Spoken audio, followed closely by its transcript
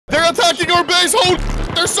our base! Hold!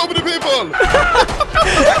 There's so many people!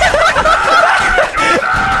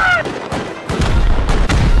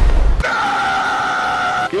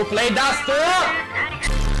 You play dust too?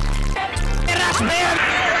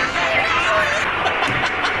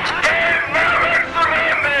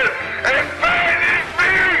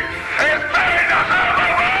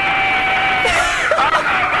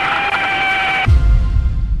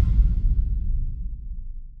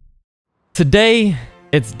 Today,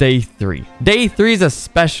 it's day 3. Day 3 is a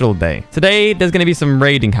special day. Today, there's going to be some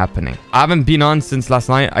raiding happening. I haven't been on since last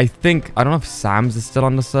night. I don't know if Sam's is still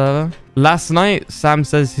on the server. Last night, Sam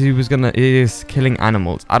says he is killing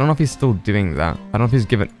animals. I don't know if he's still doing that. I don't know if he's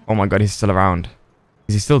given... Oh my god, he's still around.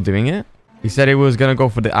 Is he still doing it? He said he was going to go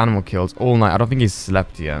for the animal kills all night. I don't think he's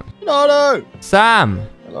slept yet. No! Sam!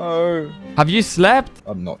 Hello? Have you slept?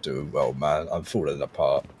 I'm not doing well, man. I'm falling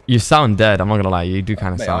apart. You sound dead. I'm not going to lie. You do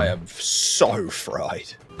kind of sound... I am so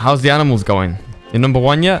fried. How's the animals going? You number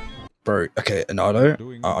 1 yet? Bro, okay, Enardo,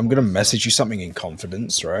 I'm going to message you something in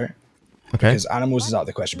confidence, right? Okay. Because animals is out of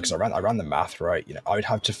the question, because I ran the math, right? You know, I would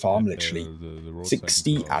have to farm literally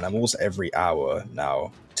 60 animals every hour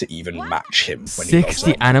now to even match him. When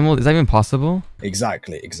 60 animals? Is that even possible?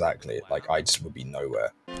 Exactly. Like, I just would be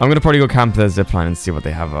nowhere. I'm going to probably go camp the zipline and see what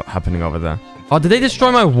they have happening over there. Oh, did they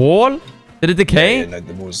destroy my wall? Did it decay? Yeah,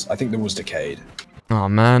 no, I think the wall's decayed. Oh,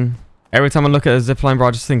 man. Every time I look at a zipline, bro,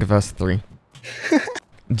 I just think of verse 3.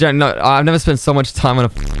 No, I've never spent so much time on a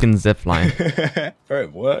fucking zipline. Bro,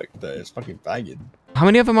 it worked, though. It's fucking banging. How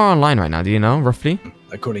many of them are online right now? Do you know, roughly?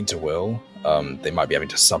 According to Will, they might be having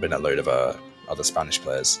to sub in a load of other Spanish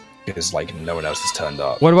players. Because, like, no one else has turned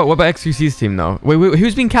up. What about XQC's team, though? Wait,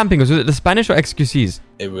 who's been camping? Was it the Spanish or XQC's?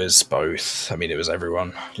 It was both. I mean, it was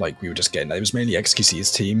everyone. Like, we were just getting... It was mainly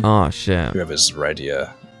XQC's team. Oh, shit. Whoever's ready,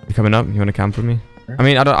 yeah. You coming up? You want to camp with me? I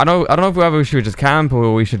mean, I don't know if we should just camp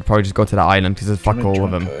or we should probably just go to the island because there's fuck all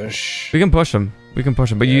of them. We can push them.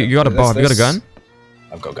 But yeah, you got a bow. Have you got a gun?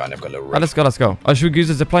 I've got a gun. I've got a little rig. Let's go. Oh, should we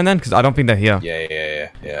use the zipline then? Because I don't think they're here.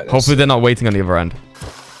 Yeah. Hopefully they're not waiting on the other end.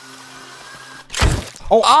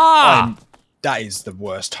 Oh, ah! That is the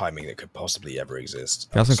worst timing that could possibly ever exist.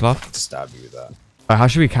 Got some cloth? Stab you with that. How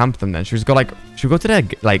should we camp them then? Should we go to their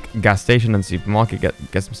gas station and supermarket,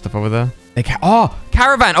 get some stuff over there? Oh,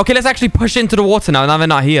 caravan. Okay, let's actually push into the water now they're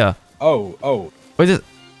not here. Oh. What is it?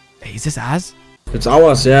 Hey, is this Az? It's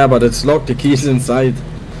ours, yeah, but it's locked. The key's inside.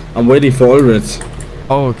 I'm waiting for Ulrich.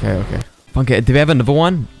 Oh, okay. Okay, do we have another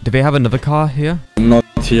one? Do they have another car here? Not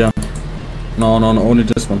here. No, only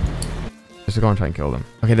this one. Just go and try and kill them.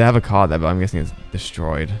 Okay, they have a car there, but I'm guessing it's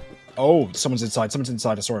destroyed. Oh, someone's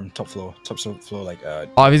inside. I saw him. Top floor, like...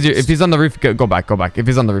 Oh, if he's on the roof, go back. If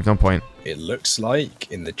he's on the roof, no point. It looks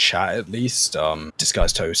like, in the chat at least,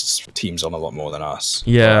 DisguisedToast's team's on a lot more than us.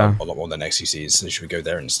 Yeah. A lot more than XQC's, so should we go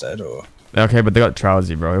there instead, or...? Okay, but they got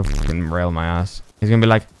Trousie, bro. He'll fucking rail my ass. He's gonna be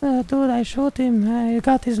like, dude, I shot him. I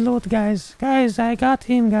got his loot, guys. Guys, I got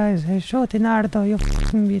him, guys. I shot Enardo, you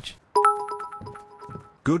fucking bitch.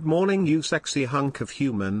 Good morning, you sexy hunk of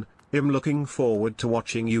human. I'm looking forward to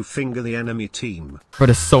watching you finger the enemy team. Bro,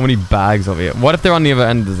 there's so many bags over here. What if they're on the other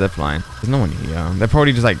end of the zipline? There's no one here. They're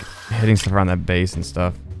probably just like hitting stuff around their base and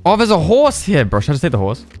stuff. Oh, there's a horse here, bro. Should I just take the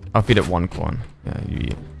horse? I'll feed it 1 corn. Yeah, you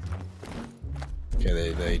eat.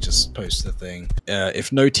 Okay, they just posted the thing.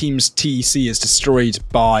 If no team's TC is destroyed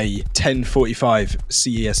by 10:45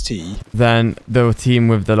 CEST, then the team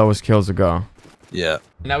with the lowest kills will go. Yeah.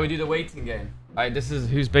 Now we do the waiting game. Alright, this is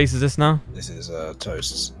whose base is this now? This is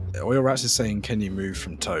Toast's. Oil Rats is saying, can you move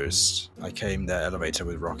from Toast? I came their elevator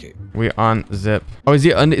with Rocket. We on zip. Oh, is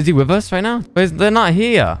he with us right now? They're not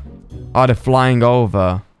here. Oh, they're flying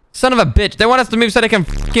over. Son of a bitch. They want us to move so they can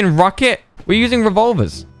fucking rocket. We're using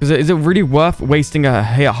revolvers. Is it really worth wasting a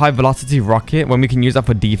high velocity rocket when we can use that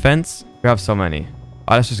for defense? We have so many.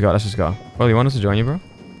 Oh, let's just go. Well, you want us to join you, bro?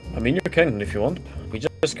 I mean, you can if you want. We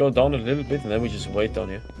just go down a little bit and then we just wait down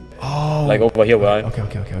here. Oh. Like over here where I...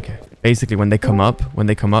 Okay. Basically, when they come up,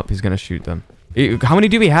 he's gonna shoot them. How many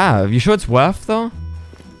do we have? You sure it's worth, though?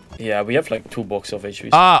 Yeah, we have like 2 boxes of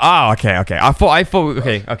HVs. Okay. I thought,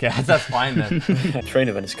 okay, that's fine then. Train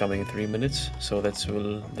event is coming in 3 minutes, so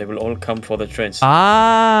they will all come for the trains.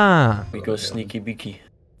 We go sneaky beaky.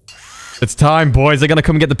 It's time, boys. They're gonna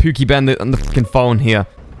come get the Pookie Ben on the fucking phone here.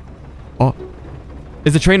 Oh,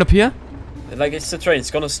 is the train up here? Like, it's the train.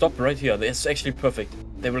 It's gonna stop right here. It's actually perfect.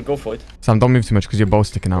 They will go for it. Sam, don't move too much because your bow's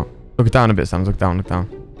sticking out. Look down a bit, Sam. Look down.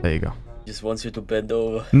 There you go. Just wants you to bend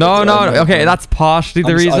over. No. Okay, that's partially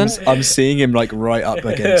the reason. I'm seeing him like right up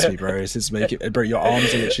against me, bro. It's just making, bro. Your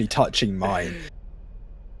arms are literally touching mine,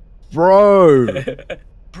 bro.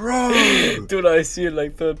 Bro! Dude, I see it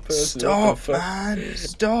like third person. Stop, man!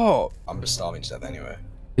 Stop! I'm just starving to death anyway.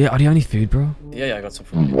 Yeah, do you have any food, bro? Yeah, I got some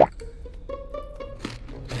food.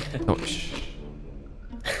 Oh, shh.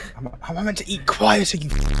 How am I meant to eat quieter, you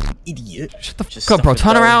idiot? Shut the fuck up, bro.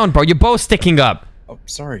 Turn around, bro. You're both sticking up. Oh,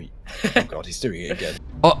 sorry. Oh god, he's doing it again.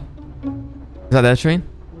 Oh. Is that their train?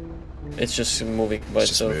 It's just moving by It's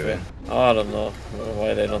just itself. moving. Yeah. I don't know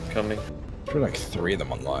why they're not coming. There are like 3 of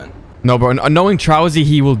them online. No, bro. Knowing Trowsy,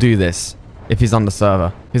 he will do this if he's on the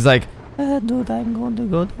server. He's like, Dude, I'm going to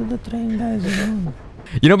go to the train, guys.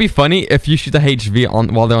 you know, it'd be funny if you shoot a HV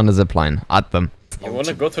on while they're on the zipline at them. You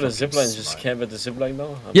wanna go to the zipline and just camp at the zipline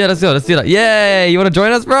now? Yeah, let's go. Let's do that. Yay! You wanna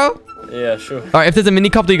join us, bro? Yeah, sure. All right. If there's a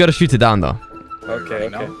minicopter, you gotta shoot it down, though. Okay,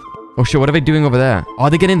 okay. Oh shit! What are they doing over there? Oh,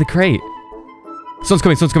 they get in the crate. Someone's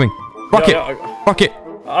coming. Someone's coming. Rocket! Yeah, Rocket!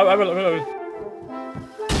 I will.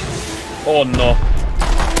 Oh no.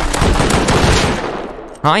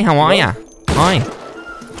 Hi, how are ya? Hi.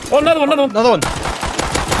 Oh, another one. Another one!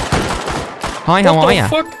 Hi, how are ya?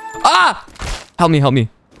 What the fuck? Ah! Help me, help me.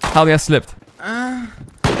 Help me, I slipped.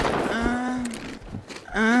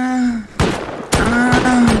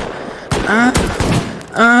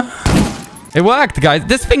 It worked, guys.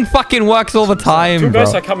 This thing fucking works all the time, Two bro.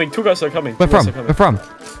 guys are coming. Where from? Where from?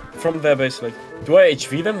 From there, basically. Do I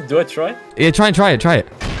HV them? Do I try? Yeah, try it.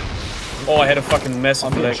 Oh, I had a fucking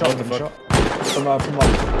massive I'm lag. shot, What the fuck? From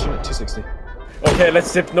 260. Okay,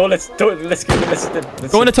 let's dip. No, let's do it. Let's dip.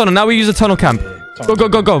 Let's Go in the tunnel. Now we use a tunnel camp.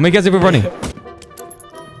 Go. Make it as if we're running.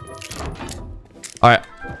 Alright.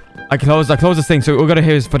 I close this thing, so we're gonna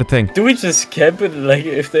hear is for the thing. Do we just camp it? Like,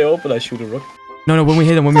 if they open, I shoot a rook? No, when we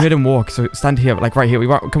hit them, walk. So stand here, like right here.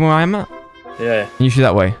 Come where I am at. Yeah. And you shoot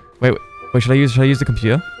that way. Wait. Should I use the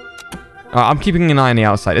computer? I'm keeping an eye on the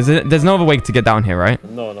outside. There's no other way to get down here, right?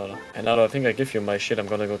 No. Enardo, I think I give you my shit. I'm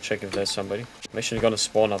gonna go check if there's somebody. Make sure you're gonna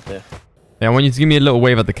spawn up there. Yeah, I want you to give me a little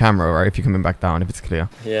wave at the camera, right? If you're coming back down, if it's clear.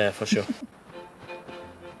 Yeah, for sure.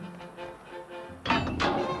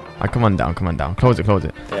 Come on down. Close it.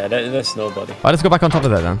 Yeah, there's nobody. Alright, let's go back on top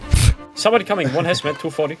of that then. Somebody coming. One hazmat,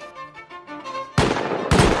 240.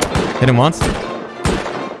 Hit him once.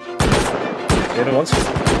 Hit him once.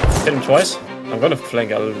 Hit him twice. I'm gonna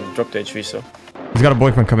flank. I'll drop the HV, so. He's got a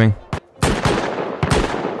boyfriend coming.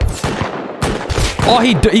 Oh,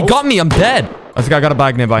 he got me. I'm dead. This guy got a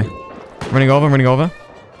bag nearby. Running over.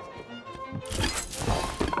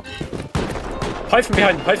 Pipe from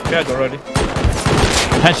behind already.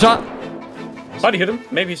 Headshot. Somebody hit him.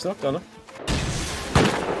 Maybe he's knocked, I don't know.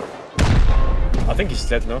 I think he's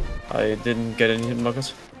dead now. I didn't get any hit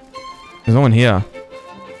markers. There's no one here.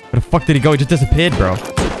 Where the fuck did he go? He just disappeared, bro.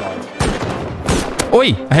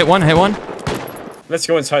 Oi! I hit one. Let's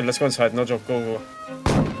go inside. No joke. Go.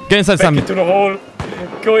 Get inside, Back Sam. into the hole.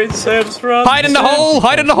 Go inside, run. Hide in the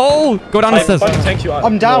hole! Go down the stairs. Thank you.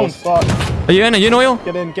 I'm down, but... Are you in? Oil?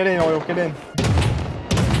 Get in, Oil, get in.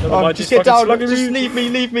 Just get down, just leave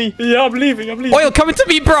me. Yeah, I'm leaving. Oil, come into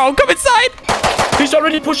me, bro! Come inside! He's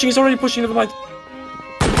already pushing, never mind.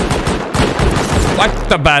 What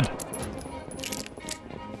the bad?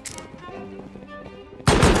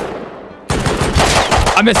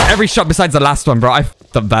 I missed every shot besides the last one, bro. I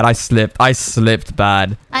f***ed up bad. I slipped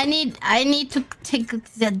bad. I need to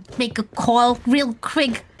make a call real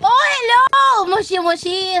quick. Oh, hello! Moshi.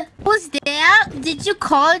 Who's there? Did you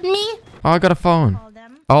call me? Oh, I got a phone.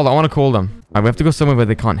 Oh, I want to call them. Alright, we have to go somewhere where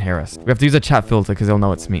they can't hear us. We have to use a chat filter because they'll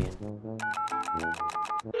know it's me.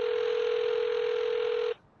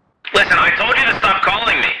 Listen, I told you to stop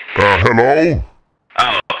calling me. Hello?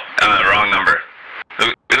 Oh, wrong number.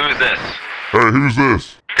 Who's this? Hey, who's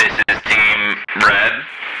this? This is Team Red.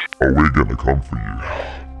 Oh, we're gonna come for you.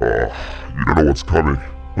 You don't know what's coming.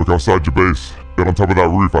 Look outside your base. Get on top of that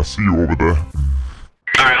roof. I see you over there.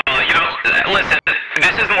 Alright, well, listen,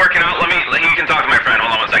 this isn't working out. You can talk to my friend.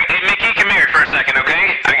 Hold on 1 second. Hey, Mickey, come here for a second,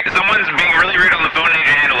 okay? Someone's being really rude on the phone. I need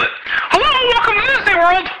you to handle it. Hello, welcome to Disney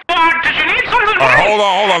World. Did you need something? Hold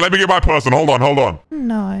on. Let me get my person. Hold on.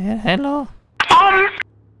 No, hello?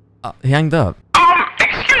 He hanged up.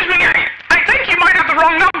 Excuse me, I think you might have the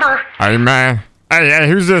wrong number. Hey, man. Hey,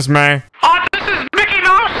 who's this, man? This is Mickey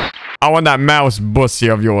Mouse. I want that mouse bussy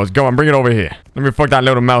of yours. Go on, bring it over here. Let me fuck that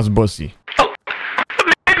little mouse bussy. Oh,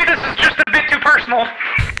 maybe this is just a bit too personal.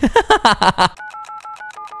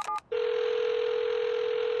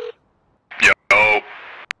 Yo.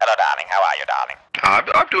 Hello, darling. How are you, darling?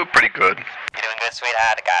 I'm doing pretty good. You doing good,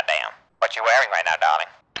 sweetheart? Goddamn. What you wearing right now, darling?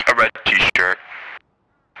 A red t-shirt.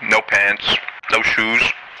 No pants. No shoes.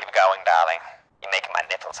 Keep going, darling. You're making my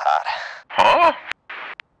nipples hard. Huh?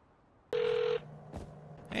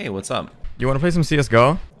 Hey, what's up? You want to play some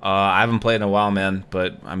CSGO? I haven't played in a while, man.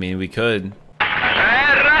 But, I mean, we could.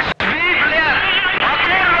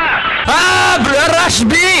 Rush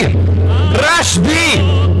B! Rush B!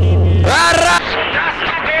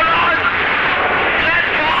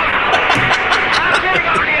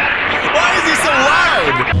 Why is he so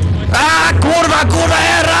loud? Kurwa,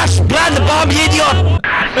 rush! Plant the bomb, you idiot!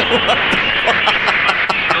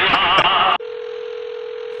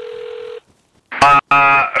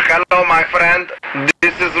 Hello, my friend.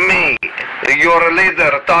 This is me, your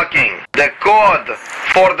leader, talking. The code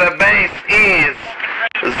for the base is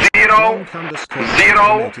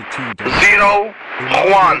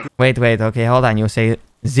 0-0-0-1. Wait, okay, hold on. You say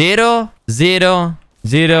 0-0-0. 0-0-0-1.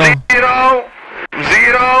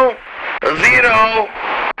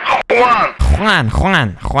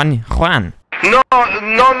 Juan. No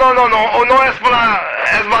español.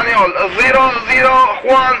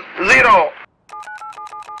 0-0-1-0.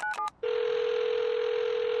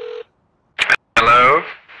 Hello?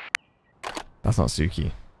 That's not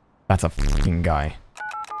Suki. That's a fucking guy.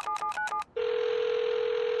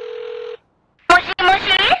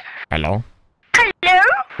 Hello? Hello?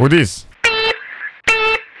 Who this? Beep,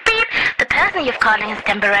 beep, beep. The person you're calling is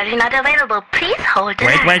temporarily not available. Please hold the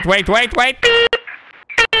line. Wait. Beep, beep.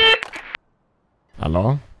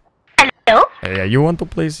 Hello? Hello? Hey, you want to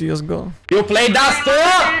play CSGO? You play Dust too?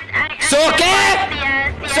 Soke!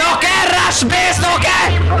 Soke, rush B, Soke!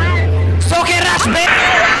 Soke, rush B!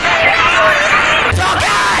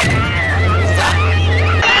 Soke!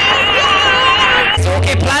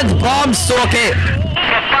 Soke, plant bombs, Soke!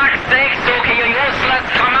 For fuck's sake, Soke, you useless.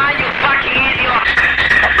 Come on, you fucking idiot.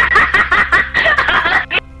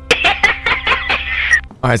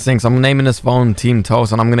 Alright, Sinks, I'm naming this phone Team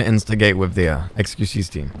Toast, and I'm gonna instigate with the XQC's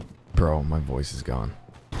team. Bro, my voice is gone.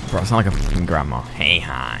 Bro, I sound like a fucking grandma. Hey,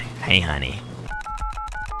 hi. Hey, honey.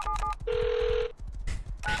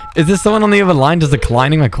 Is this someone on the other line just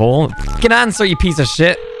declining my call? Fucking answer, you piece of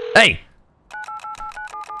shit. Hey!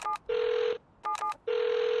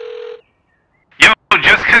 Yo,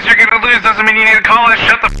 just because you're gonna lose doesn't mean you need to call us.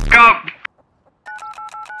 Shut the fuck up.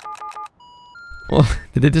 Well,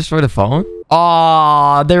 did they destroy the phone?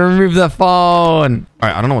 Oh, they removed the phone. All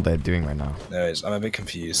right, I don't know what they're doing right now. Anyways, I'm a bit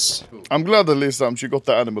confused. I'm glad at least she got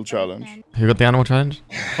the animal challenge. Who got the animal challenge?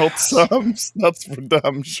 Not Sam's, that's for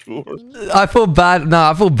damn sure. I feel bad. No,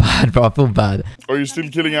 I feel bad, bro. I feel bad. Are you still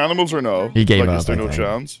killing animals or no? He gave like, up, is there no I think.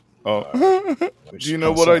 chance? Oh. Do you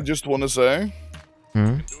know what I just want to say?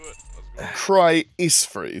 Hmm? Cry is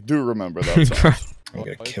free. Do remember that song. I'm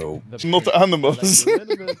gonna kill. Not animals.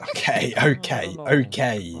 Okay.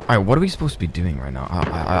 Alright, what are we supposed to be doing right now?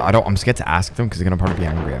 I'm scared to ask them because they're gonna probably be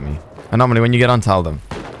angry at me. And normally when you get on, tell them.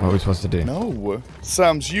 What are we supposed to do? No.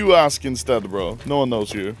 Sam's, you ask instead, bro. No one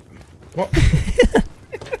knows you. What?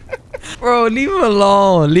 Bro, leave him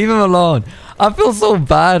alone. Leave him alone. I feel so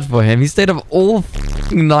bad for him. He stayed up all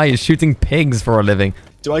f***ing night shooting pigs for a living.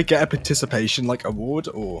 Do I get a participation like award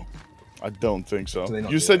or? I don't think so.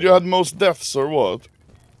 You said you had most deaths or what?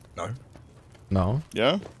 No. No.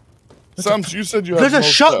 Yeah? Sam's, you said you had most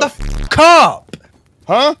shut deaths. the f up!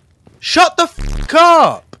 Huh? Shut the f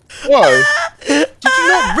up! Why? Did you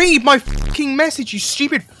not read my fucking message, you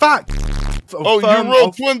stupid fat? Oh, you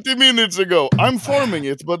wrote 20 minutes ago. I'm farming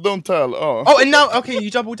it, but don't tell. Oh. Oh, and now, okay,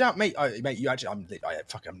 you doubled down, mate. Mate, you actually, I'm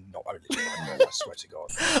not. I swear to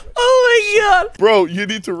God. Oh my God, bro, you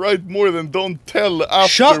need to write more than don't tell after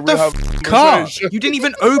Shut we have the car. You didn't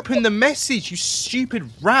even open the message, you stupid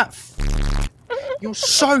rat. You're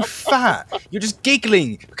so fat. You're just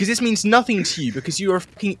giggling because this means nothing to you because you're a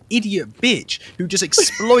fucking idiot bitch who just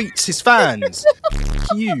exploits his fans.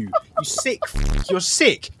 You sick. You're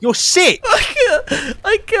sick. You're sick.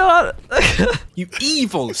 I can't. You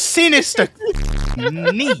evil, sinister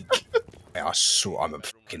neek. I swear, I'm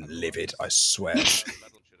fucking livid. I swear.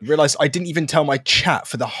 Realize I didn't even tell my chat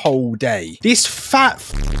for the whole day. This fat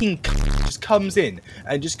fucking just comes in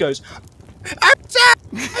and just goes.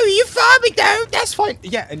 Oh, you farming though? That's fine.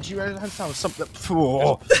 Yeah, and you understand something.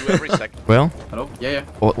 Every second. Will? Hello? Yeah.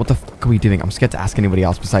 What the fuck are we doing? I'm scared to ask anybody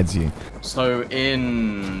else besides you. So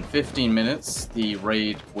in 15 minutes, the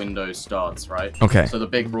raid window starts, right? Okay. So the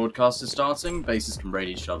big broadcast is starting. Bases can raid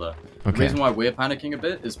each other. Okay. The reason why we're panicking a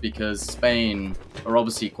bit is because Spain are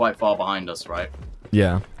obviously quite far behind us, right?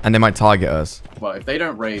 Yeah, and they might target us. Well, if they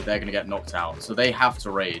don't raid, they're going to get knocked out. So they have to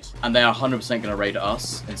raid. And they are 100% going to raid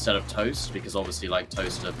us instead of Toast, because obviously, like,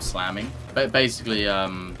 Toast are slamming. But basically,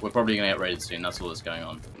 we're probably going to get raided soon. That's all that's going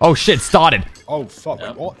on. Oh, shit, started. Oh, fuck.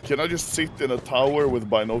 Yep. What? Can I just sit in a tower with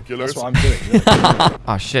binoculars? That's what I'm doing.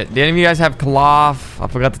 Oh, shit. Did any of you guys have cloth? I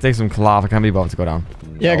forgot to take some cloth. I can't be bothered to go down.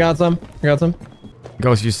 Yeah, I got some.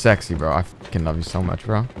 Ghost, you sexy, bro. I fucking love you so much,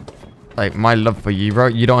 bro. Like, my love for you, bro.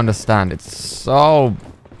 You don't understand. It's so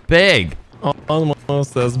big.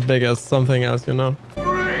 Almost as big as something else, you know.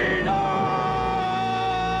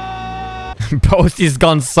 Posty's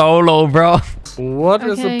gone solo, bro. What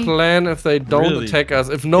is the plan if they don't attack us?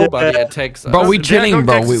 If nobody attacks us? Bro, we chilling,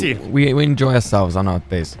 bro. We enjoy ourselves on our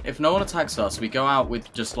base. If no one attacks us, we go out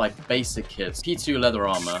with just like basic kits, P2 leather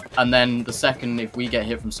armor, and then the second if we get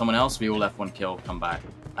hit from someone else, we all left 1 kill, come back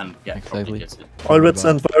and get properly kitted. Alwitz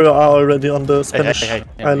and Varro are already on the Spanish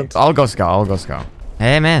island. I'll go scout. I'll go scout.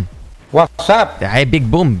 Hey, man. What's up? Hey, big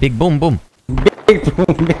boom. Big boom, boom. Big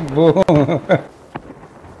boom, big boom.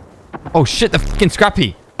 Oh, shit. The fucking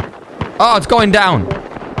Scrappy. Oh, it's going down.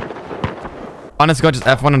 Honestly, go just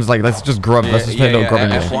F1 and just like, let's just grub. Let's just play a little grubbing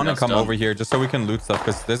game. F1 and come over here just so we can loot stuff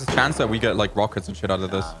because there's a chance that we get like rockets and shit out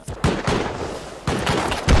of this.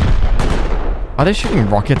 Are they shooting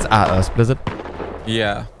rockets at us, Blizzard?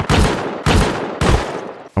 Yeah.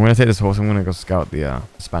 I'm gonna take this horse. I'm gonna go scout the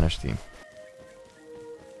Spanish team.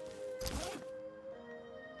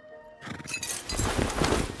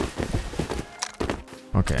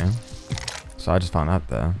 Okay. So I just found that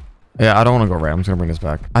there. Yeah, I don't want to go right. I'm just gonna bring this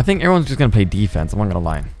back. I think everyone's just gonna play defense. I'm not gonna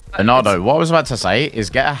lie. Enardo, what I was about to say is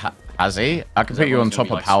get a Hazzy. I can put you on top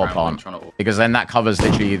of power plant because then that covers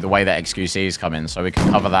literally the way that XQCs come in, so we can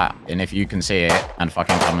cover that. And if you can see it and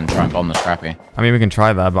fucking come and try and bomb the Scrappy. I mean, we can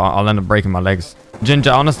try that, but I'll end up breaking my legs.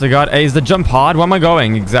 Ginger, honest to God, hey, is the jump hard? Where am I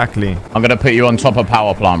going exactly? I'm gonna put you on top of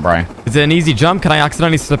power plant, bro. Is it an easy jump? Can I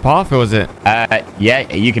accidentally slip off, or was it? Yeah,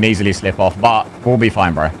 you can easily slip off, but we'll be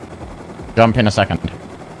fine, bro. Jump in a second.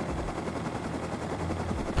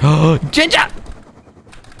 Ginger!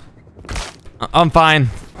 I'm fine.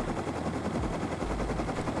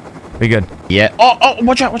 We good? Yeah. Oh,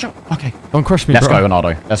 watch out, watch out. Okay. Don't crush me, Let's bro. go,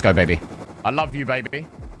 Enardo. Let's go, baby. I love you, baby.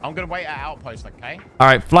 I'm gonna wait at outpost, okay? All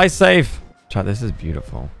right, fly safe. Chat, this is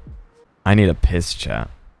beautiful. I need a piss, chat.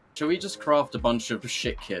 Should we just craft a bunch of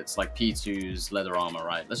shit kits like P2s, leather armor,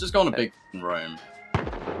 right? Let's just go on a big roam.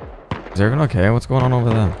 Is everyone okay? What's going on over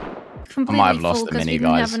there? I might have lost the mini,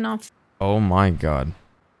 guys. Oh my god.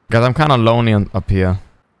 Guys, I'm kind of lonely up here.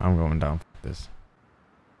 I'm going down for this.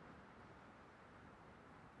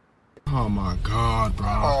 Oh my god, bro.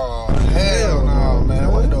 Oh, hell no,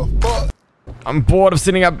 man. What the fuck? I'm bored of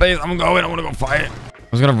sitting at base. I'm going. I want to go fight. I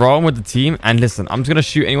was going to roam with the team. And listen, I'm just going to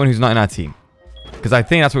shoot anyone who's not in our team. Because I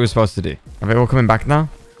think that's what we're supposed to do. Are they all coming back now?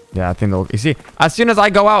 Yeah, I think they'll... You see, as soon as I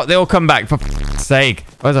go out, they'll come back. For f***'s sake.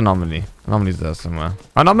 Where's Anomaly? Anomaly's there somewhere.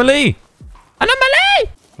 Anomaly!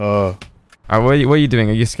 Anomaly! Oh, what are you doing?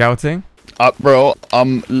 Are you scouting? bro, I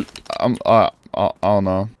don't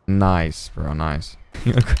know. Nice, bro. Nice.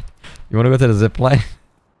 You want to go to the zip line?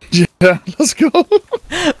 Yeah, let's go.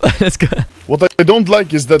 Let's go. What I don't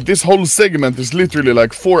like is that this whole segment is literally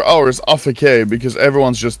like 4 hours AFK because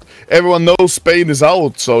everyone knows Spain is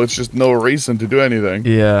out, so it's just no reason to do anything.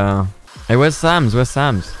 Yeah. Hey, where's Sam's? Where's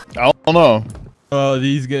Sam's? I don't know. Oh,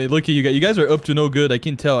 these guys. Look at you guys. You guys are up to no good. I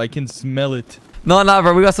can tell. I can smell it. No,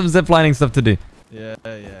 bro. We got some ziplining stuff to do. Yeah.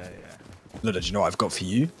 Look, do you know what I've got for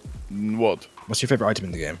you? What? What's your favorite item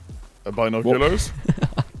in the game? Binoculars.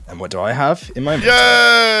 And what do I have in my inventory?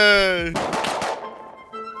 Yay!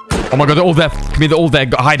 Oh my god, they're all there. F me, they're all there.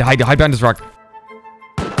 Hide behind this rock.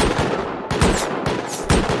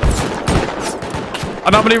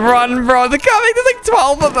 Anomaly, run, bro. They're coming. There's like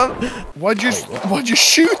 12 of them. Why'd you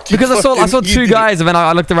shoot? Because I saw 2 guys, and then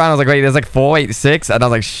I looked around. I was like, wait, there's like 4, 8, 6, and I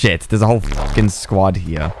was like, shit. There's a whole fucking squad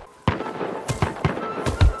here.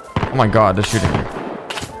 Oh my god, they're shooting me.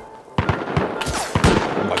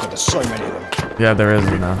 Oh my god, there's so many of them. Yeah, there is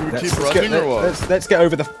now. Let's get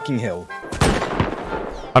over the fucking hill.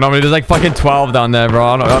 Anomaly, there's like fucking 12 down there, bro.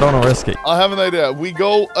 I don't want to risk it. I have an idea. We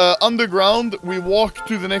go underground, we walk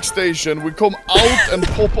to the next station, we come out and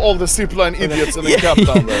pop all the zipline idiots and then cap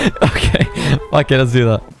down there. Okay. Okay, let's do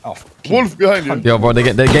that. Oh, Wolf behind you. Yo, bro,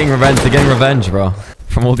 they're getting revenge. They're getting revenge, bro.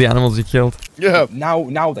 From all the animals you killed. Yeah.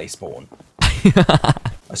 Now they spawn.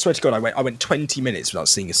 I swear to God, I went 20 minutes without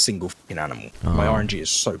seeing a single fucking animal. Oh. My RNG is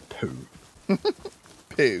so poo.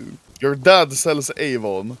 Poo. Your dad sells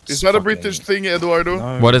Avon. Is that a British thing, Eduardo?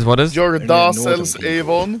 No. What is? Your dad sells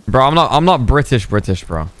Avon. Bro, I'm not British, bro.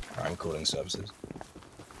 I'm calling services.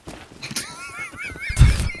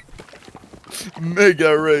 Mega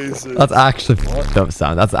racist. That's actually fucked up,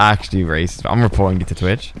 Sam. That's actually racist. I'm reporting you to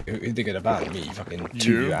Twitch. Who they gonna ban? Me, fucking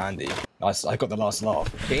you, Andy. I got the last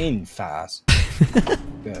laugh. Get in fast.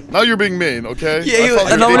 Now you're being mean, okay?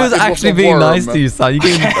 Yeah, no one was actually being nice to you, Sam. You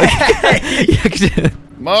gave me...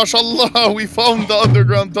 Mashallah, we found the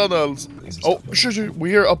underground tunnels. Oh, shit,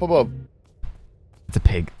 we hear up above. It's a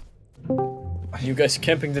pig. You guys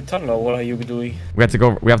camping the tunnel, or what are you doing? We have to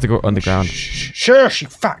go. We have to go underground. Shush, you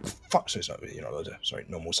fat fuck. Sorry, you know, sorry,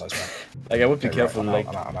 normal size man. Like I would be careful. Like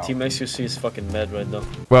Team XQC is fucking mad right now.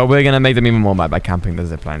 Well, we're gonna make them even more mad by camping the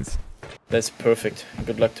zip lines. That's perfect.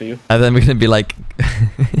 Good luck to you. And then we're gonna be like,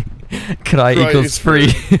 cry equals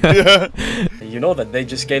free. Yeah. You know that they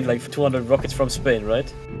just gained like 200 rockets from Spain,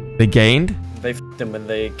 right? They gained? They f***ed them when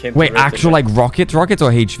they came. Wait, to raid actual like rockets or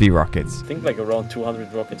HV rockets? I think like around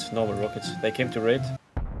 200 rockets, normal rockets. They came to raid.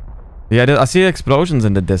 Yeah, I see explosions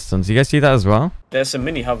in the distance. You guys see that as well? There's a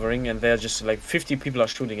mini hovering, and they're just like 50 people are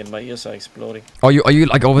shooting, and my ears are exploding. Are you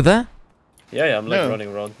like over there? Yeah, I'm like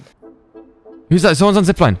running around. Who's that? Someone's on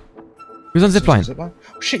zipline. Who's on zipline? Oh,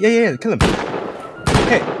 shit, yeah, kill him.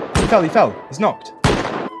 Okay, he fell. He's knocked.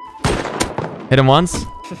 Hit him once.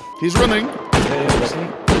 He's running.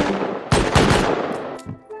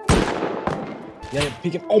 Yeah,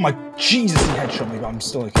 peek him. Oh my Jesus, he headshot me, but I'm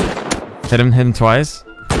still okay. Hit him twice.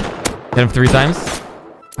 Hit him 3 times.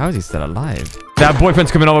 How is he still alive? That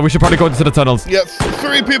boyfriend's coming over. We should probably go into the tunnels. Yeah,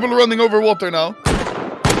 3 people running over water now.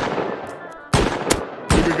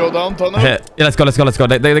 Do we go down tunnel? Yeah, let's go.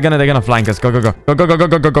 They're gonna flank us. Go back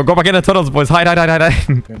in the tunnels, boys. Hide.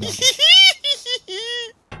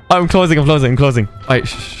 I'm closing. Alright,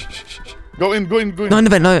 shh. Go in. No, in the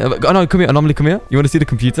vent. No, come here. Anomaly, come here. You want to see the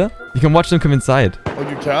computer? You can watch them come inside. Oh,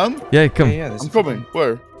 you can? Yeah, come. I'm coming.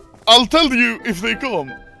 Where? I'll tell you if they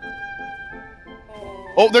come.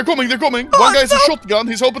 Oh, they're coming. One guy's a shotgun.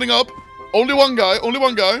 He's opening up. Only one guy.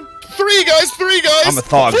 3 guys. I'm a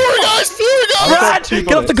thug. 4 guys. Run!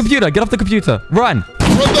 Get off the computer. Run.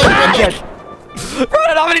 Run. Run,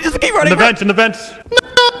 Anomaly, just keep running. In the vent.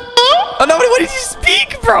 Anomaly, why did you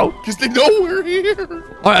speak, bro? Because they know we're here.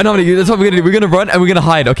 Alright, Anomaly, that's what we're gonna do. We're gonna run and we're gonna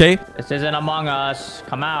hide, okay? This isn't Among Us.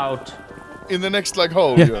 Come out. In the next, like,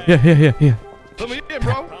 hole. Yeah. Let me in,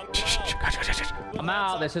 bro. Come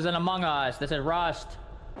out. This isn't Among Us. This is Rust.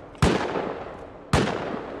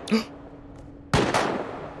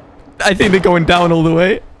 I think they're going down all the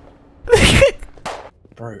way.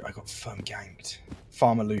 Bro, I got ganked.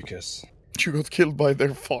 Farmer Lucas. You got killed by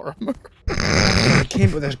their farmer. He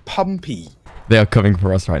came with a pumpy. They are coming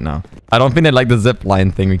for us right now. I don't think they like the zip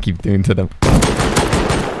line thing we keep doing to them.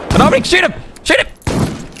 Anomaly, shoot him!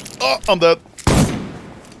 Oh, I'm dead.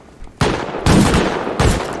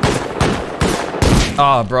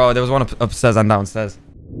 Oh, bro, there was one upstairs and downstairs.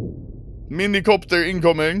 Minicopter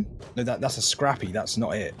incoming. No, that's a Scrappy. That's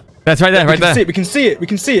not it. That's right there, We can see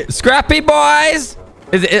it. Scrappy, boys!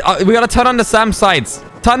 We gotta turn on the SAM sights.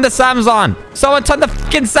 Turn the SAMs on. Someone turn the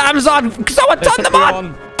fucking SAMs on. Someone turn them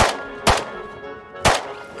on.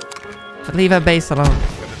 Leave our base alone.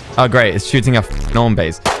 Oh, great. It's shooting a own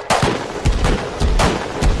base.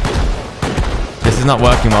 This is not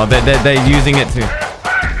working well. They're using it to...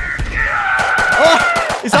 Oh,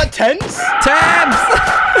 is that tense?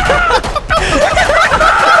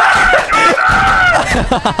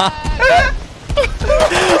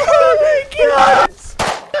 Oh my God.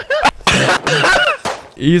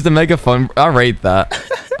 You used a megaphone. I rate that.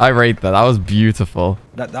 That was beautiful.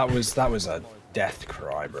 That was a death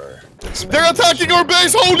cry, bro. They're attacking our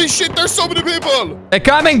base. Holy shit, there's so many people. They're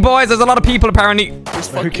coming, boys. There's a lot of people, apparently.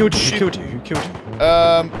 Who killed you?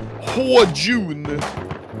 Ho-June.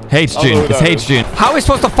 H-June. It's H-June. How are we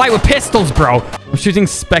supposed to fight with pistols, bro? I'm shooting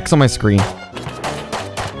specks on my screen.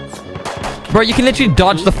 Bro, you can literally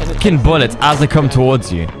dodge the fucking bullets as they come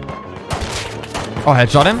towards you. Oh,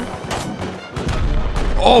 headshot him.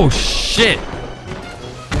 Oh, shit.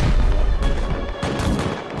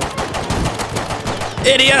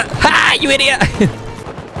 Idiot. Ha, you idiot.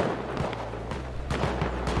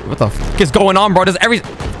 What the fuck is going on, bro? There's every...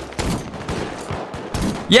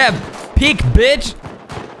 Yeah, peek, bitch.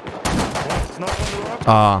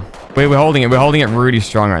 Wait, we're holding it. We're holding it really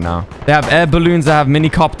strong right now. They have air balloons, they have mini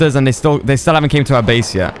copters, and they still haven't came to our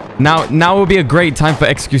base yet. Now will be a great time for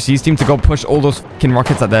XQC's team to go push all those fucking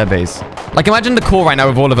rockets at their base. Like, imagine the call right now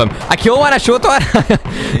with all of them. I kill one, I shoot one.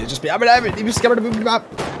 Just be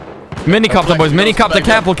mini copter, boys. Mini copter.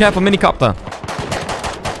 Careful, mini copter.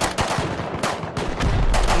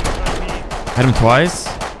 Hit him twice.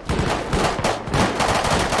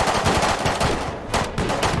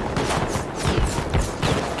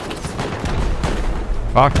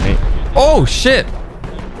 Fuck me. Oh, shit.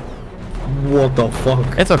 What the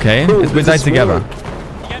fuck? It's okay. We died together.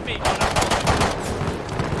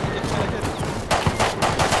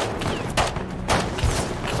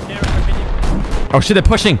 Oh, shit. They're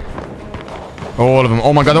pushing. All of them.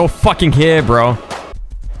 Oh, my God. They're all fucking here, bro.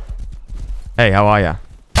 Hey, how are ya?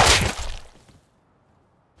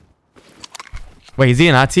 Wait, is he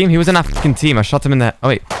in our team? He was in our fucking team. I shot him in the... Oh,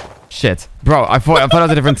 wait. Shit. Bro, I thought I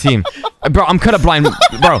was a different team. Bro, I'm colorblind.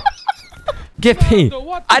 Bro. Gippy.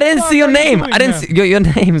 I didn't see your name. I didn't see your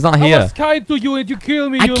name's not here. I was kind to you and you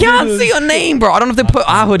killed me. I can't see your name, bro. I don't know if they put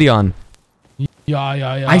our hoodie on.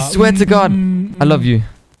 Yeah. I swear to God. I love you.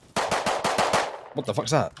 What the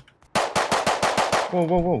fuck's that?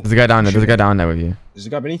 Whoa. There's a guy down there. There's a guy down there with you. There's a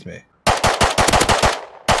guy beneath me.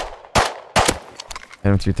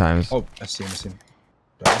 Hit him 2 times. Oh, I see him.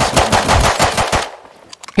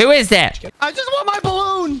 Who is that? I just want my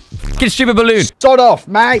balloon. Get stupid balloon. Start off,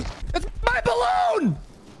 mate. It's my balloon.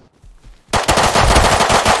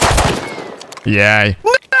 Yay.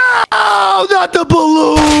 No, not the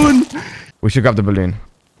balloon. We should grab the balloon.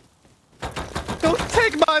 Don't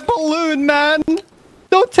take my balloon, man.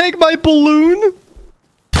 Don't take my balloon.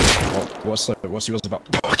 What's yours about?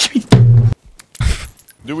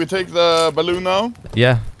 Do we take the balloon now?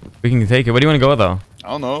 Yeah, we can take it. Where do you want to go, though?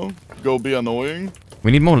 I don't know. Go be annoying.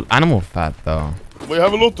 We need more animal fat, though. We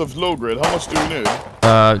have a lot of low grade. How much do we need?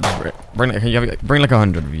 Bring like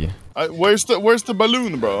 100 of you. Where's the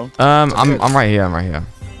balloon, bro? I'm right here. All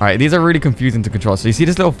right, these are really confusing to control. So you see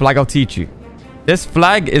this little flag? I'll teach you. This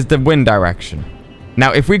flag is the wind direction.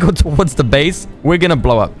 Now, if we go towards the base, we're gonna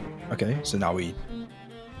blow up. Okay, so now we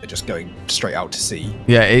are just going straight out to sea.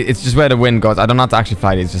 Yeah, it's just where the wind goes. I don't know how to actually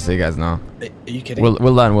fly these, just so you guys know. Are you kidding? We'll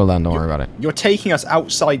learn. Don't worry about it. You're taking us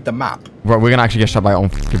outside the map. Bro, we're gonna actually get shot by our own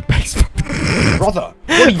fucking base. Brother,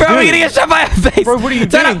 what are you Bro, doing? we're gonna get shot by a base. Bro, what are you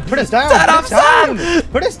doing? Put us down.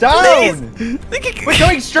 Put us down. We're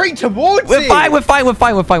going straight towards it. We're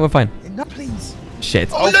fine. No, please. Shit.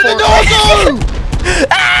 Oh, no.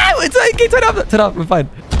 Turn up. We're fine.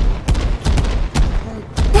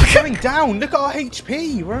 We're going down. Look at our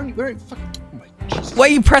HP. We're fucking. Oh my Jesus. Why are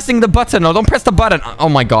you pressing the button? No, don't press the button. Oh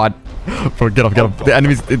my God. Bro, get off. The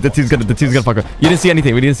enemies. The team's gonna fuck up. You didn't see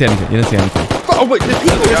anything. We didn't see anything. Oh wait, the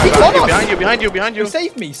people on us. Behind you.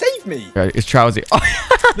 Save me. Okay, it's Trousy.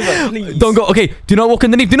 Please. Don't go. Okay, do not walk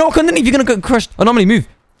underneath. You're gonna get crushed. Oh, normally move.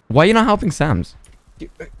 Why are you not helping Sam's?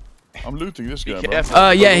 I'm looting this guy,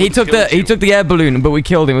 bro. Yeah, he took the air balloon, but we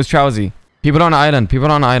killed him. It was Trousy. People on the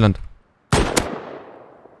island.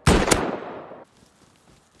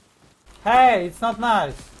 Hey, it's not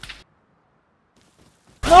nice.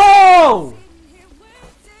 No!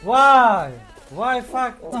 Why? Why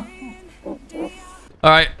fuck?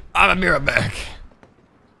 Alright, I'll be right back.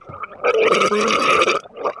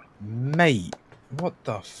 Mate, what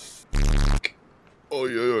the fuck? Oh.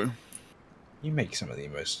 You make some of the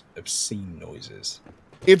most obscene noises.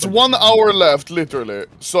 It's 1 hour left, literally.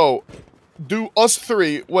 So, do us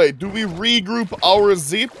three... Wait, do we regroup our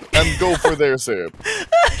zip and go for their zip?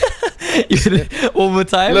 One more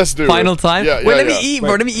time? Let's do Final it. time? Yeah, Wait, let me eat,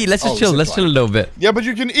 bro. Let me eat. Let's just chill. Let's chill a little bit. Yeah, but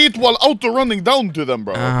you can eat while auto-running down to them,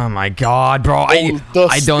 bro. Oh my God, bro. I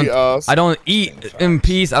don't eat in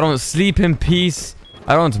peace. I don't sleep in peace.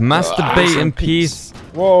 I don't masturbate in peace.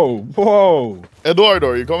 Whoa. Eduardo,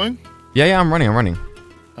 are you coming? Yeah, I'm running.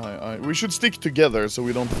 We should stick together so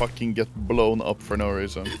we don't fucking get blown up for no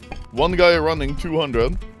reason. One guy running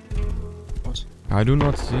 200. What? I do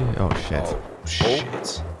not see. Oh shit. Oh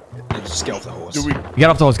shit. Just get off the horse. Get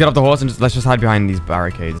off the horse, and let's just hide behind these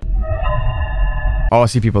barricades. Oh, I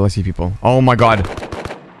see people. Oh my God.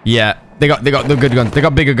 Yeah, they got the good guns. They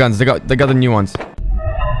got bigger guns. They got the new ones.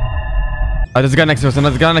 There's a guy next to us.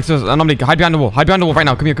 Hide behind the wall. Hide behind the wall right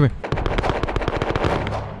now. Come here.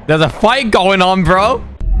 There's a fight going on, bro.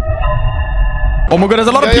 Oh my God, there's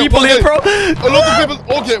a lot of people here, bro. A lot of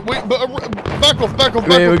people. Okay, wait, but back off.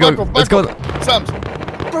 Let's go. Sam.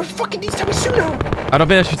 Bro, fucking needs to be sooner. I don't think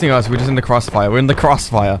they're shooting us. We're just in the crossfire. We're in the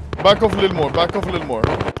crossfire. Back off a little more.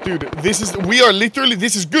 Dude, this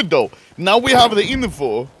is good though. Now we have the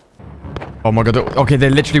info. Oh my God. Okay, they're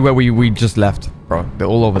literally where we just left, bro. They're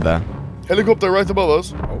all over there. Helicopter right above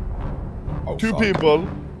us. Oh, Two people.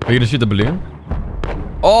 Are you gonna shoot the balloon?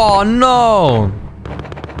 Oh no!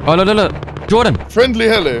 Oh look. Jordan. Friendly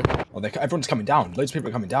heli. Oh, everyone's coming down. Loads of people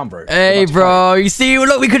are coming down, bro. Hey, bro. You see?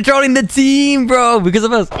 Look, we're controlling the team, bro. Because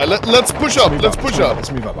of us. Let's push up.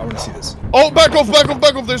 Let's move up. I want to see this. Oh, back off.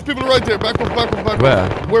 There's people right there. Back off. Where?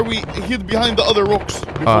 Where we hid behind the other rocks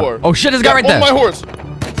before. Oh shit, there's a guy right there. On my horse.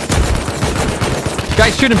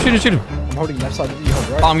 Guys, shoot him. I'm holding left side. You hold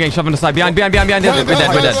right. Oh, I'm getting shoved on the side. Behind. We're dead. I'm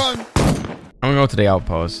gonna go to the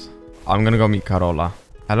outpost. I'm gonna go meet Carola.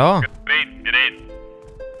 Hello? Green.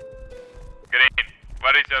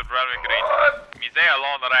 What is your problem, Green? Me say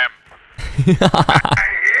alone, Ram.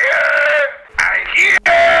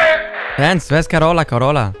 Hans, where's Carola?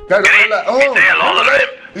 Carola, oh!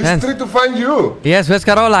 It's trying to find you. Yes, where's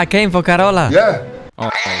Carola? I came for Carola. Yeah. Oh,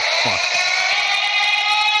 fuck.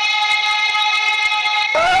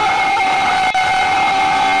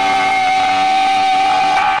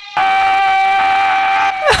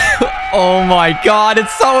 Oh my god,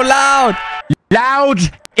 it's so loud. Loud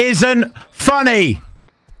isn't funny.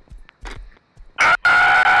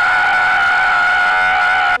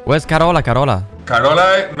 Where's Carola? Carola?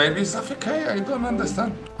 Carola, maybe it's AFK. I don't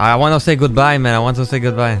understand. I want to say goodbye, man. I want to say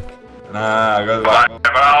goodbye. Nah, goodbye.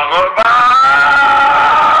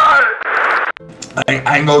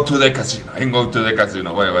 I go to the casino. I go to the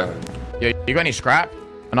casino. Wait. You got any scrap?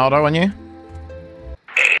 Enardo on you?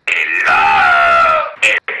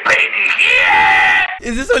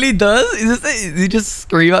 Is this what he does? Is he just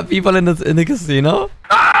scream at people in the casino?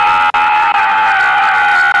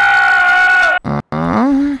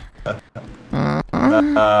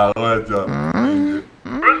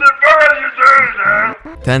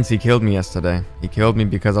 Tense, he killed me yesterday. He killed me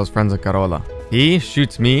because I was friends with Carola. He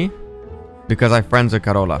shoots me because I'm friends with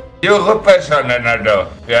Carola. You're a good person, Enardo.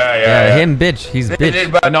 Yeah. Him, bitch. He's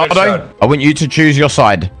bitch. Enardo, I want you to choose your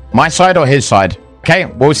side. My side or his side? Okay,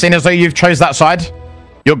 well, seeing as though you've chose that side,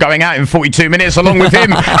 you're going out in 42 minutes along with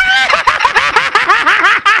him.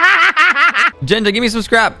 Ginger, give me some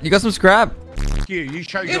scrap. You got some scrap? You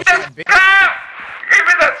chose your side, bitch. Give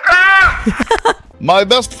me the scrap! My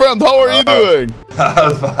best friend, how are you doing?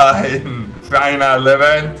 Fine. Final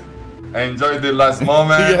event. Enjoy the last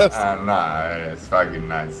moment. Yes. And it's fucking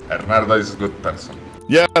nice. Enardo is a good person.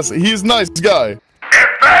 Yes, he's a nice guy.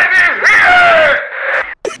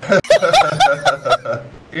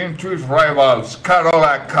 In truth, rivals,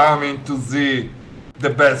 Carola coming to see the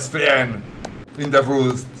best friend in the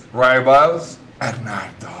roost. Rivals,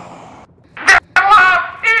 Enardo.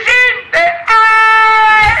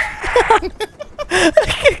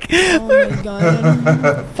 Oh my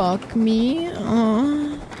god. Fuck me.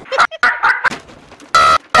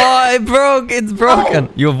 Oh, it broke. It's broken.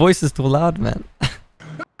 Your voice is too loud, man.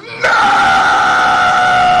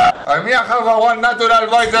 I mean, I have a one natural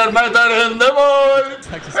voice matter in the world.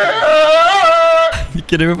 You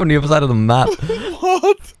can hear it from the other side of the map.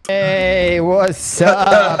 What? Hey, what's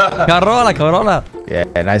up? Carola. Yeah,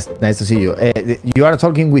 nice to see you. You are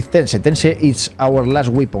talking with Tense. Tense is our last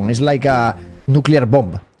weapon. It's like a nuclear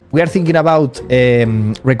bomb. We are thinking about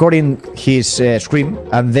recording his scream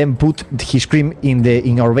and then put his scream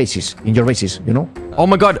in our bases, in your bases. You know? Oh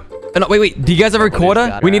my god. No, wait. Do you guys have a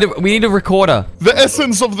recorder? We need a recorder. The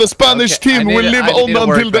essence of the Spanish team will live on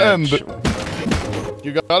until the end.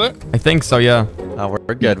 You got it? I think so, yeah. Oh,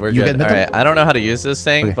 we're good. We're good. All right. I don't know how to use this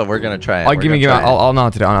thing, but we're gonna try it. Give me. I'll know how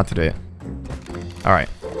to do it. I'll know how to do it. All right.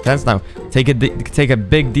 Tense now. Take a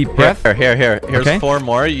big deep breath. Here. Here's 4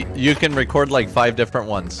 more. You can record like 5 different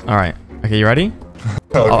ones. All right. Okay, you ready?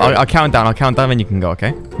 Okay. I'll count down. I'll count down and you can go.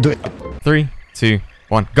 Okay. Do it. 3, 2,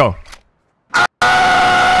 1, go.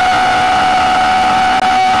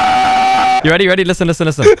 You ready? Listen.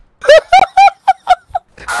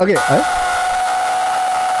 Okay.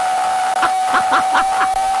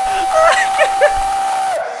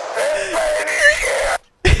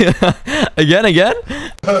 Again?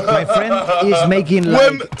 My friend is making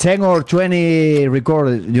like 10 or 20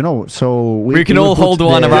 records, you know, so we can all hold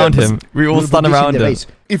one around him. We all stand around him.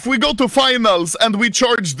 If we go to finals and we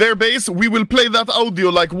charge their base, we will play that audio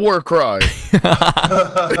like war cry.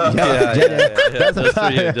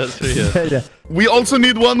 Just for you. We also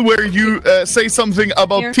need one where you say something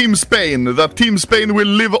about Team Spain, that Team Spain will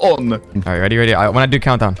live on. All right, ready? When I do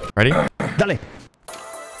countdown. Ready? Dale.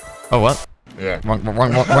 Oh, what? Yeah. Wrong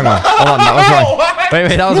one. Hold on, that was wrong.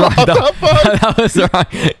 Wait, that was wrong. That was wrong.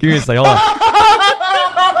 Give me a second, hold on.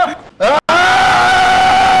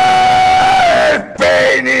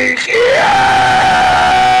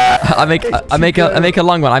 I make a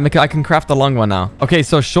long one. I can craft a long one now. Okay,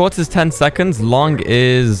 so short is 10 seconds, long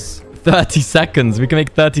is 30 seconds. We can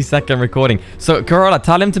make 30-second recording. So Carola,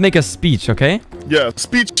 tell him to make a speech, okay? Yeah,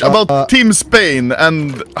 speech about Team Spain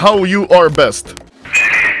and how you are best.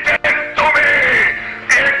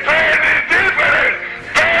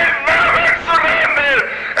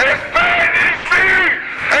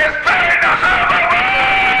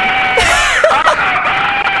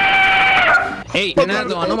 Hey,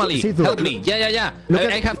 Enardo, anomaly, help me. Yeah.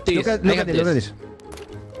 I have this. Look at this.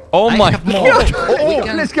 Oh my god.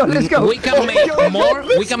 Let's go. We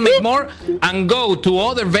can make more and go to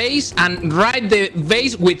other base and ride the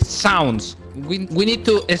base with sounds. We need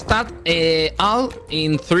to start all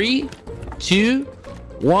in 3, 2,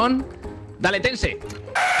 1. Dale, Tense.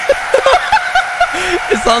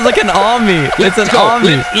 It sounds like an army. It's an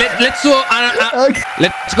army. Let's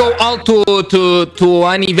go all to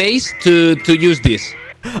any base to use this.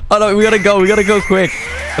 Oh no, we gotta go quick.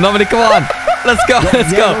 Nobody, come on. Let's go.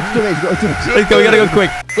 We gotta go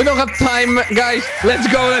quick. We don't have time, guys. Let's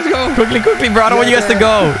go. Quickly, bro. I don't want you guys to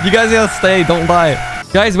go. You guys gotta stay. Don't die.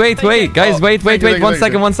 Guys, wait. Guys, wait.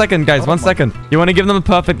 1 second, guys. 1 second. You want to give them a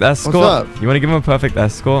perfect escort? You want to give them a perfect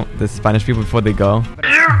escort? The Spanish people before they go.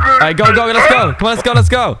 All right, go. Let's go. Come on, let's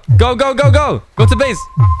go. Go. Go to base.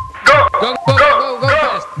 Go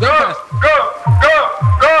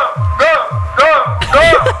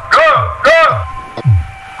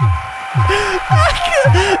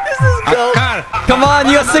fast. Come on,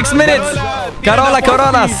 you got 6 minutes.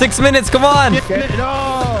 Carola, 6 minutes. Come on.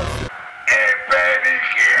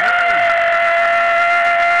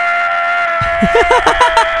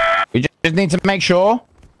 We just need to make sure,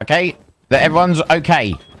 okay, that everyone's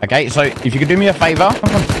okay. Okay, so if you could do me a favor.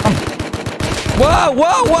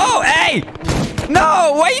 Whoa! Hey!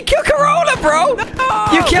 No! Why you kill Carola, bro? No!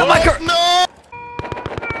 You killed my Carola. No!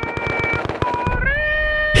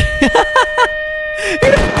 Who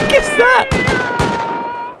the fuck is that?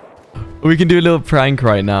 We can do a little prank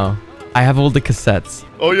right now. I have all the cassettes.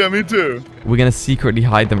 Oh yeah, me too. We're gonna secretly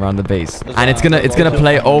hide them around the base, and it's gonna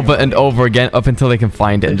play over and over again up until they can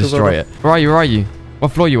find it and destroy it. Where are you?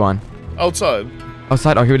 What floor are you on? Outside.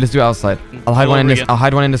 Outside. Okay, let's do it outside. I'll hide one in this. I'll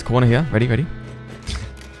hide one in this corner here. Ready?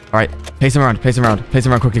 All right. Pace him around.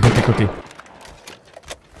 Quickly.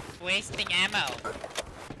 Wasting ammo.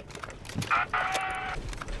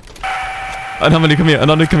 Anomaly, come here.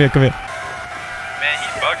 Man,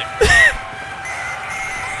 he's bugging.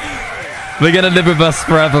 We're gonna live with us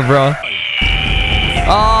forever, bro.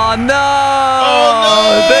 Oh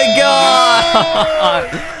no! Thank God!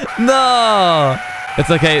 No! It's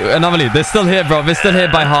okay. Anomaly, they're still here, bro. They're still here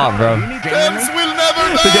by heart, bro. Thames will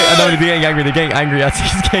never die! Anomaly, they're getting angry.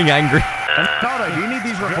 He's getting angry. Enardo, do you need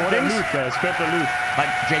these recordings? Scrap the loot. Like,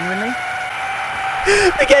 genuinely?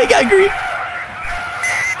 They're getting angry.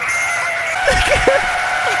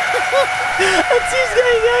 He's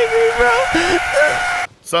getting angry, bro.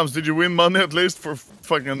 Sams, did you win money at least for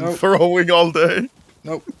fucking throwing all day?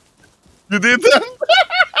 Nope. You did that?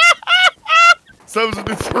 Sams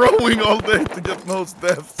did throwing all day to get most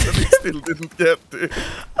deaths and he still didn't get it.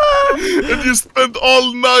 And you spent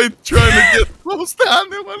all night trying to get most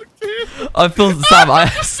animal kill. I feel Sam, I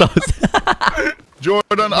am so sad.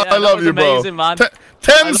 Jordan, I love you, bro.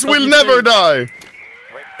 Thames will never die.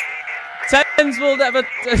 Thames will never.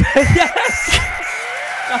 Yes.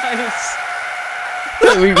 Nice.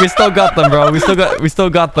 We still got them, bro. We still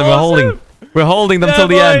got them. Awesome. We're holding them till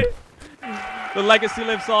the end. The legacy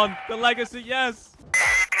lives on. The legacy, yes.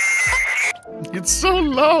 It's so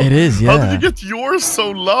loud. It is, yeah. How did you get yours so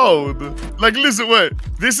loud? Like, listen, wait.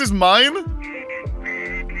 This is mine.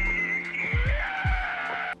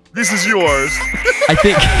 This is yours. I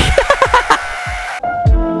think.